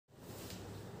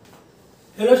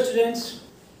Hello students,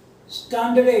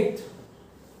 Standard 8th.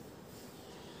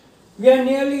 We are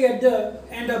nearly at the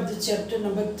end of the chapter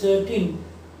number 13.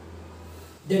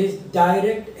 That is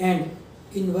direct and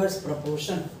inverse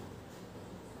proportion.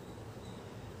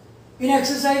 In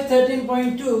exercise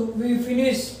 13.2, we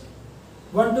finished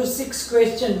 1 to 6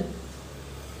 question.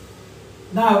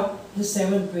 Now the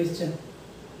 7th question.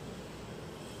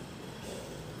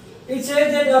 It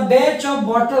says that a batch of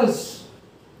bottles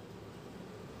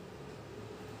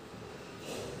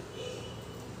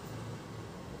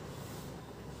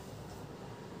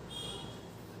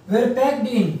were packed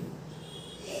in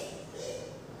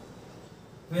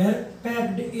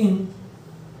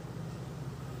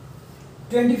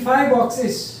 25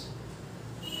 boxes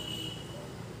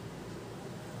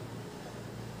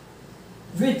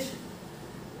with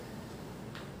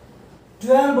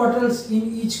 12 bottles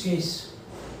in each case.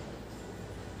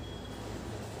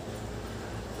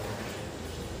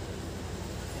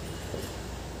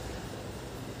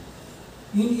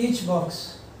 In each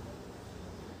box.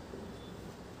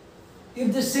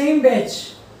 If the same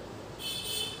batch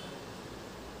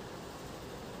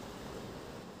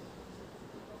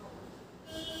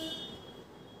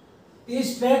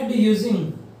is packed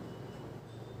using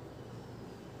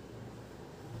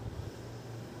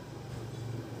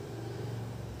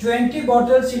 "20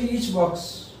 bottles in each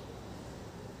box",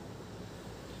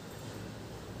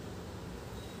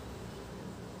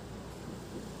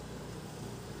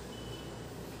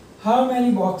 how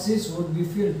many boxes would be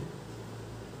filled?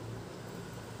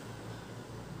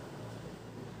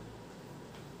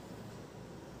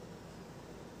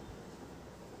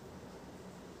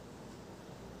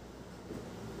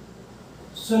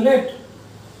 So let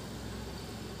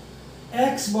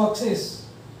X boxes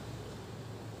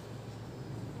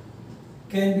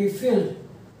can be filled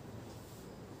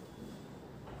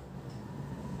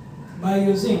by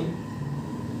using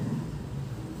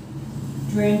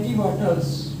 20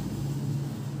 bottles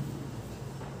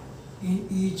in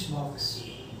each box.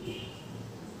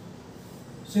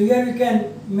 So here we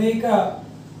can make a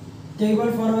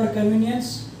table for our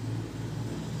convenience.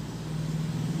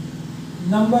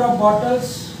 Number of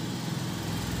bottles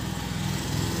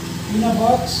in a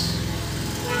box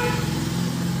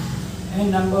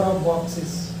and number of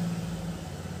boxes.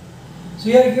 So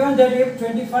here given that if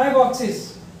 25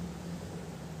 boxes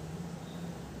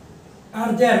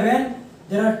are there when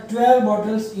there are 12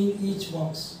 bottles in each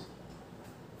box.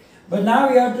 But now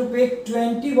we have to pick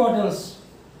 20 bottles.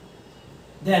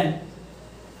 Then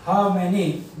how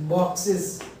many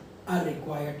boxes are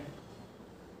required?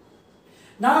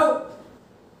 Now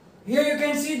here you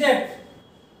can see that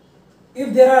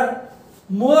if there are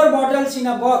more bottles in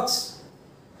a box,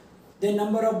 the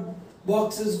number of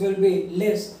boxes will be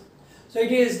less. So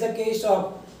it is the case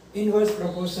of inverse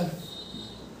proportion.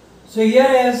 So here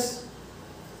as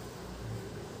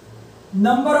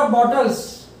number of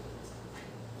bottles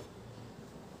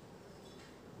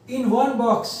in one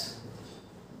box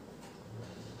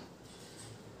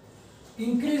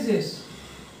increases,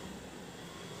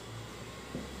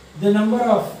 the number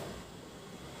of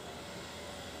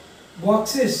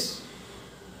boxes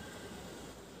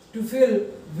to fill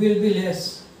will be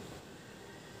less.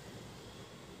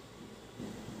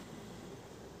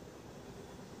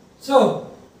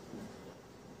 So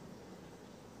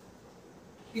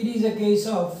it is a case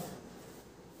of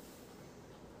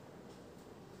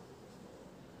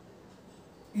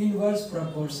inverse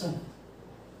proportion.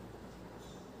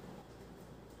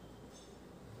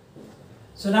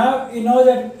 So now you know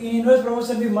that in inverse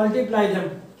proportion we multiply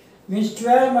them. Means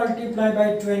 12 multiplied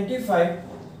by 25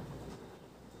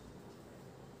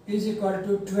 is equal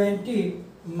to 20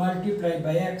 multiplied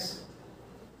by x.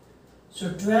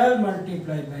 So 12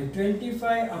 multiplied by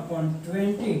 25 upon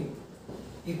 20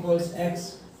 equals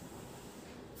x.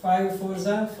 5 4s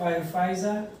are 5 5s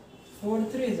are 4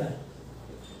 3s are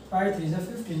 5 3s are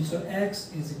 15. So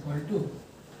x is equal to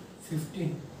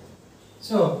 15.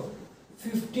 So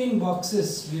 15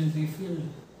 boxes will be filled.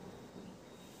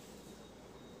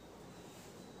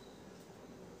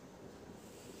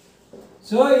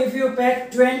 So if you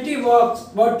pack 20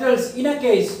 bottles in a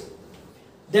case,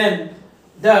 then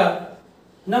the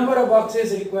number of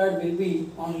boxes required will be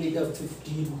only the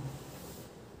 15.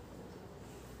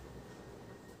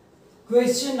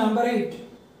 Question number 8.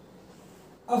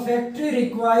 A factory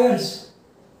requires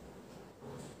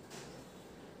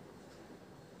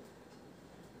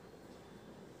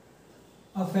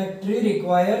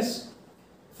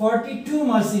 42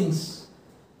 machines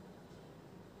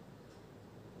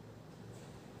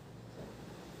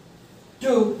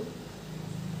to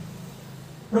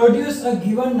produce a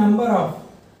given number of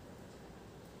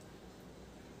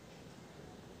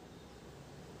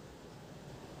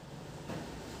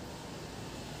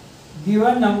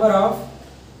given number of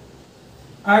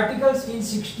articles in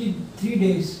 63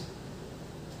 days.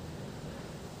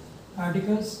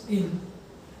 Articles in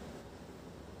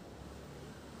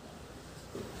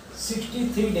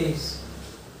 63 days.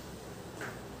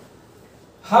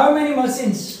 How many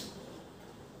machines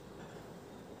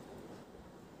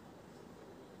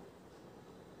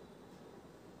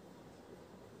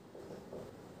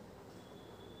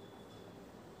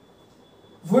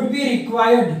would be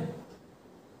required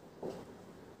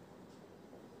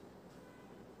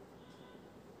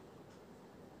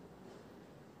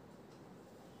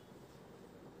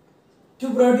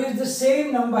to produce the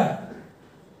same number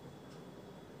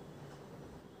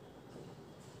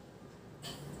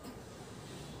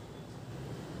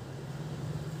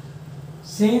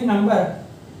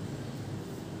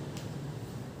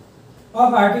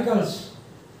of articles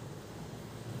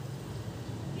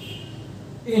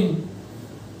in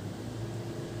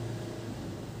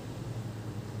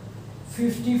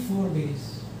 54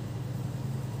 days.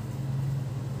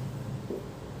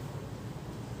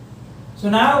 So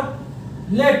now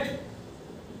let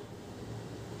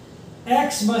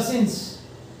X machines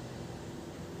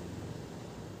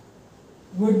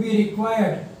would be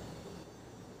required.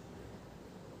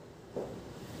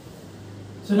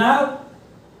 So now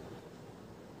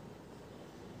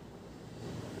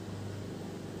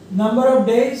number of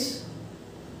days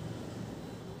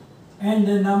and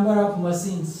the number of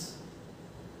machines.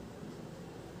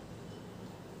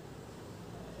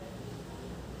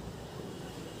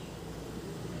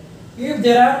 If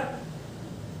there are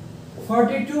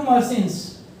 42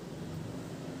 machines,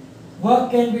 work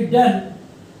can be done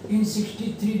in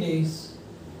 63 days.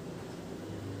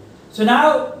 So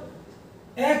now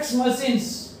X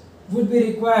machines would be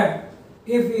required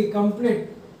if we complete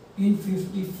in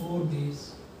 54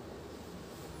 days.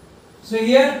 So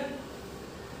here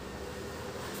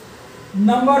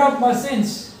number of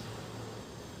machines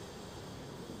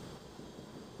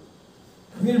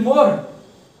will more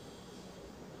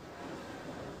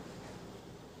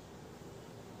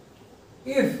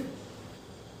if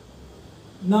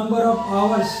number of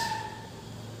hours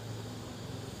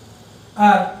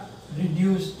are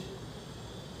reduced.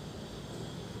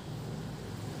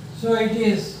 So it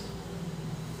is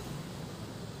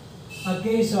a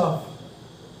case of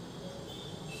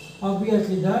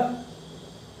obviously the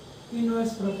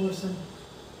inverse proportion.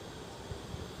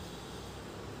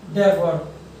 Therefore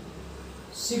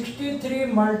 63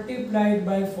 multiplied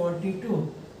by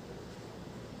 42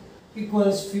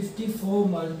 equals 54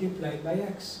 multiplied by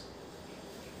X.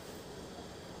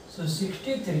 So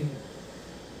 63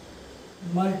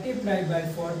 multiplied by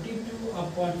 42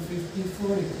 upon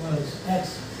 54 equals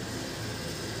X.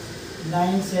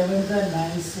 9 sevens are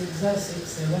 9 sixes are 6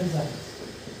 sevens are.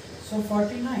 So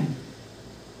 49.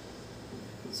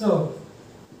 So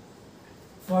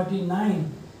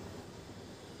 49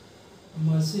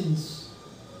 machines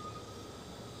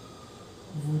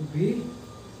would be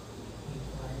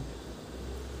required.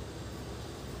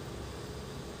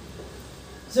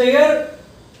 So here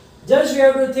just we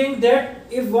have to think that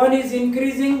if one is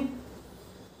increasing,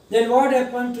 then what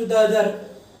happens to the other?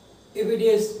 If it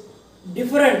is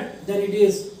different, then it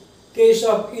is case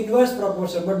of inverse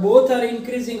proportion. But both are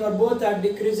increasing or both are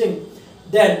decreasing,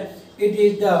 then it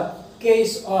is the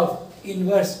case of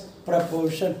inverse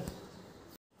proportion.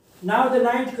 Now the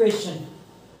ninth question.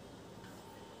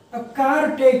 A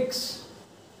car takes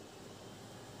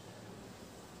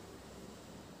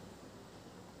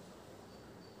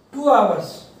 2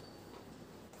 hours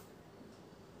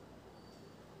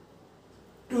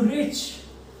to reach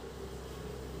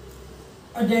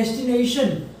a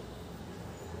destination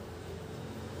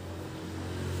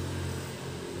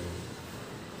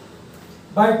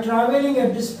by traveling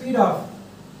at the speed of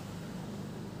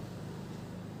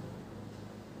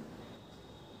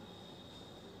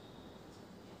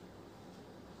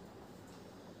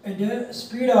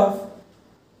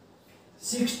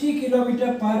 60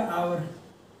 km per hour.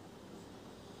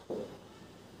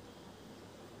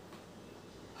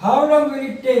 How long will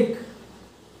it take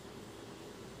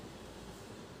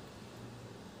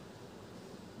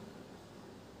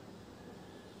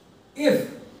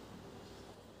if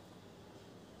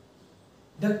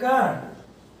the car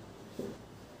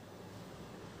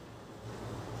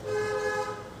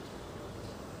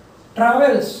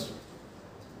travels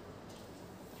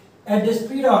at the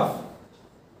speed of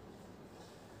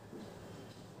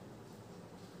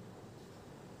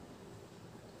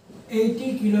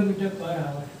 80 km per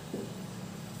hour?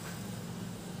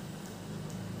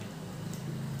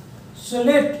 So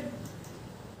let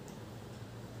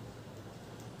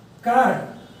car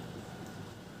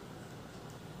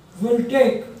will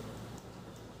take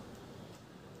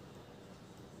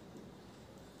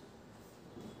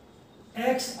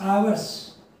x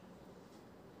hours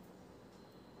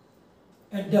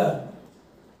at the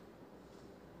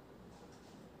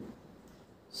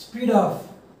speed of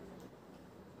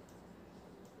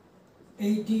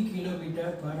 80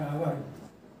 kilometer per hour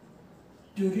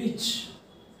to reach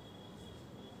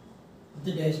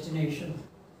the destination.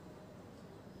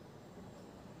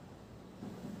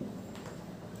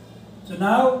 So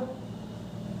now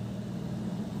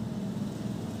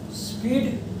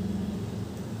speed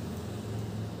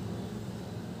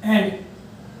and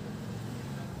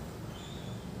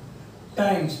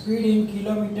time, speed in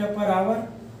kilometer per hour,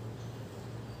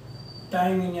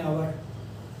 time in hour.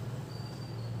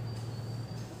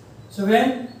 So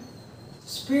when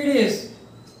speed is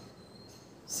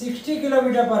 60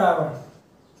 kilometer per hour,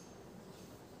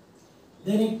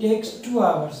 then it takes 2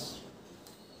 hours.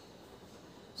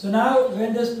 So now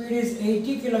when the speed is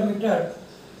 80 kilometer,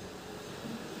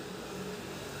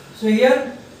 so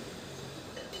here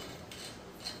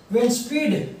when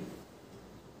speed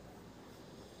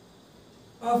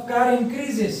of car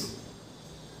increases,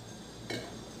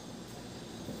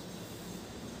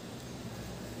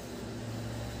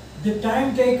 the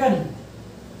time taken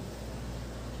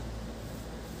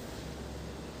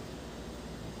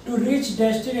to reach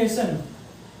destination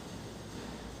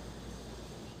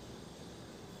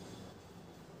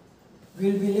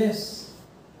will be less.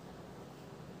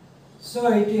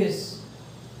 So it is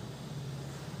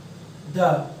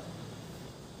the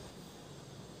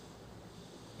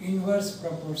inverse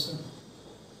proportion.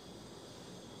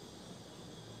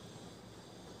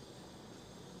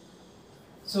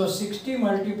 So 60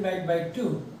 multiplied by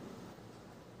 2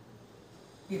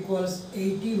 equals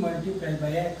 80 multiplied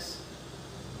by x.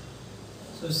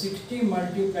 So 60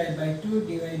 multiplied by 2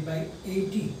 divided by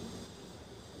 80.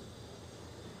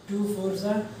 2 4s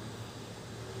are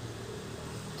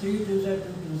 3 2s are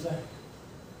 2 2s are.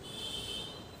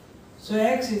 So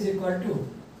x is equal to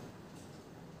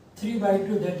 3 by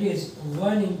 2, that is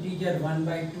 1 integer 1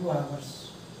 by 2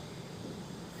 hours.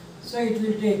 So it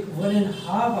will take 1.5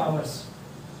 hours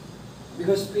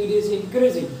because speed is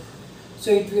increasing.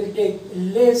 So it will take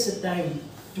less time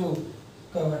to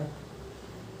cover.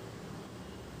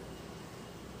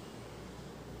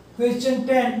 Question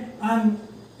 10, I am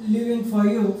leaving for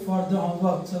you for the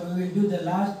homework. So we will do the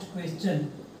last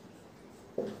question,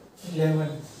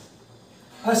 11.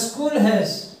 A school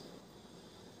has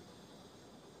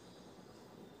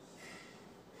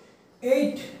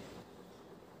 8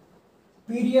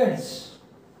 periods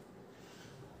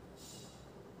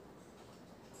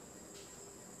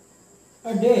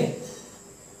a day,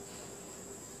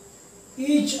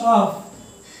 each of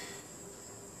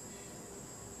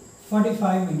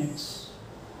 45 minutes.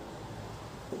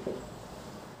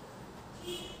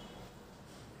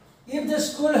 If the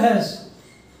school has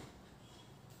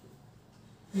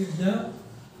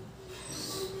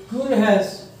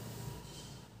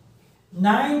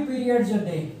 9 periods a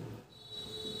day,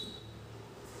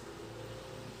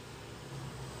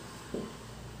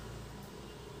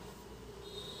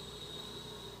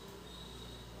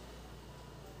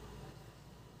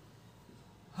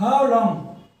 how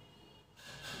long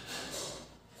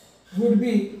would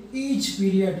be each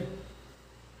period?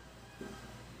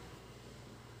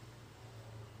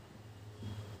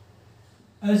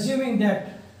 Assuming that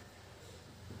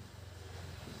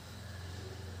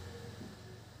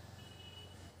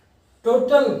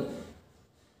total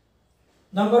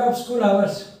number of school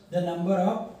hours, the number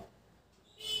of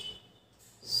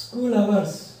school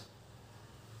hours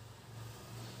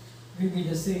will be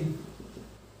the same.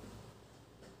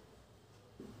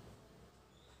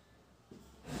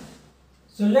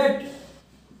 So let's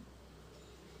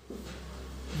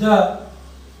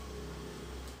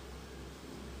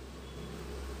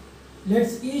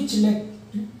each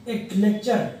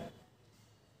lecture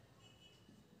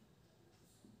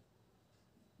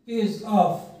is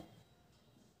of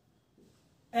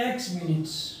x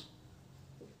minutes.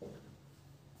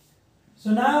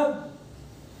 So now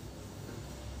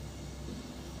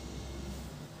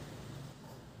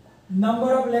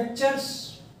number of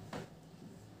lectures,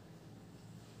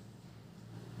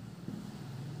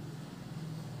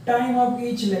 time of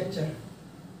each lecture.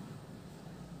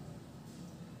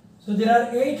 So there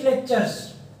are 8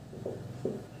 lectures,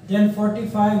 then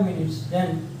 45 minutes,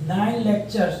 then 9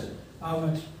 lectures, how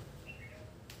much?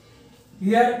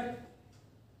 Here,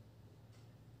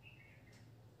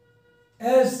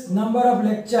 as number of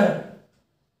lecture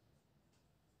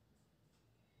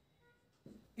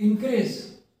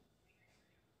increase,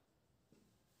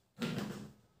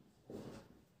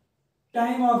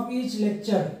 time of each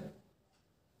lecture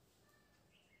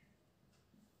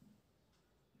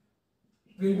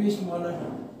will be smaller.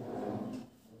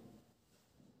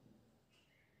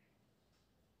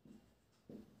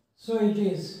 So it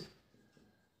is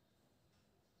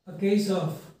a case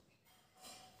of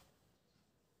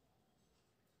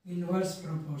inverse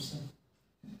proportion.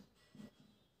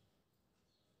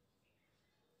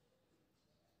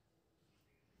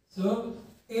 So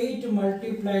 8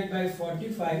 multiplied by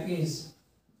 45 is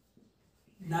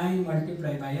 9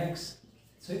 multiplied by x.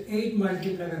 So 8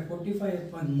 multiplied by 45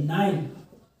 upon 9.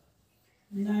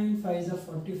 9 5 is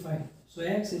 45. So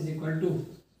x is equal to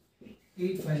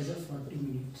 8 5 is 40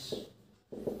 minutes.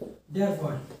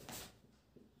 Therefore,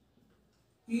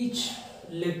 each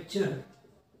lecture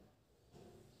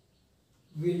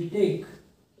will take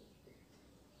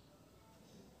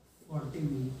 40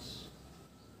 minutes.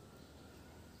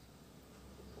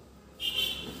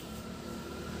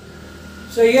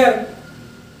 So here,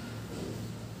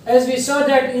 as we saw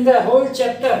that in the whole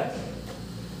chapter,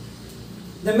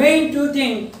 the main two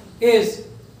things is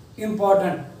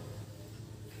important.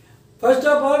 First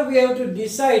of all, we have to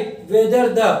decide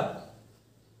whether the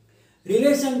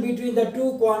relation between the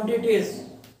two quantities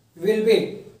will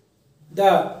be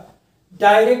the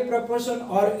direct proportion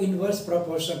or inverse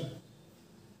proportion.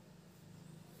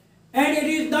 And it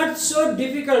is not so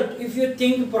difficult if you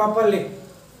think properly.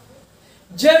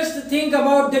 Just think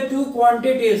about the two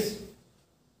quantities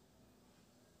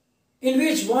in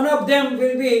which one of them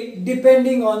will be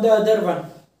depending on the other one.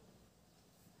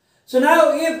 So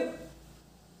now if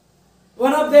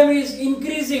one of them is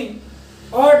increasing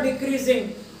or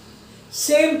decreasing,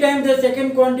 same time the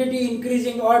second quantity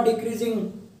increasing or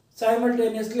decreasing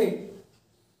simultaneously,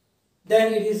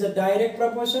 then it is a direct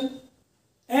proportion.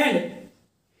 And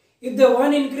if the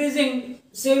one increasing,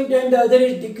 same time the other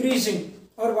is decreasing,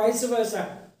 or vice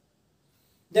versa,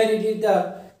 then it is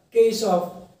the case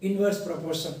of inverse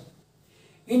proportion.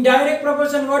 In direct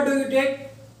proportion, what do you take?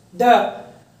 The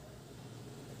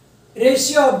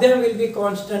ratio of them will be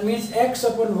constant, means x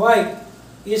upon y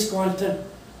is constant.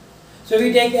 So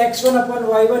we take x1 upon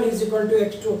y1 is equal to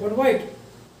x2 upon y2.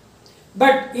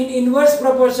 But in inverse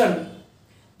proportion,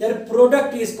 their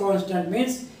product is constant,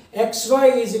 means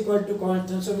xy is equal to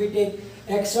constant. So we take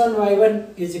x1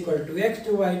 y1 is equal to x2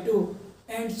 y2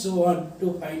 and so on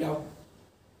to find out.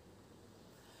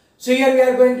 So here we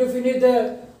are going to finish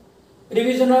the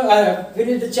revision,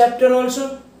 finish the chapter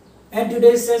also, and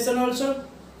today's session also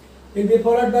will be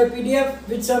followed by PDF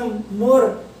with some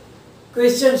more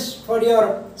questions for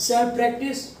your self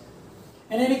practice.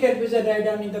 And any confusion, write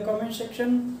down in the comment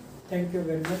section. Thank you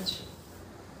very much.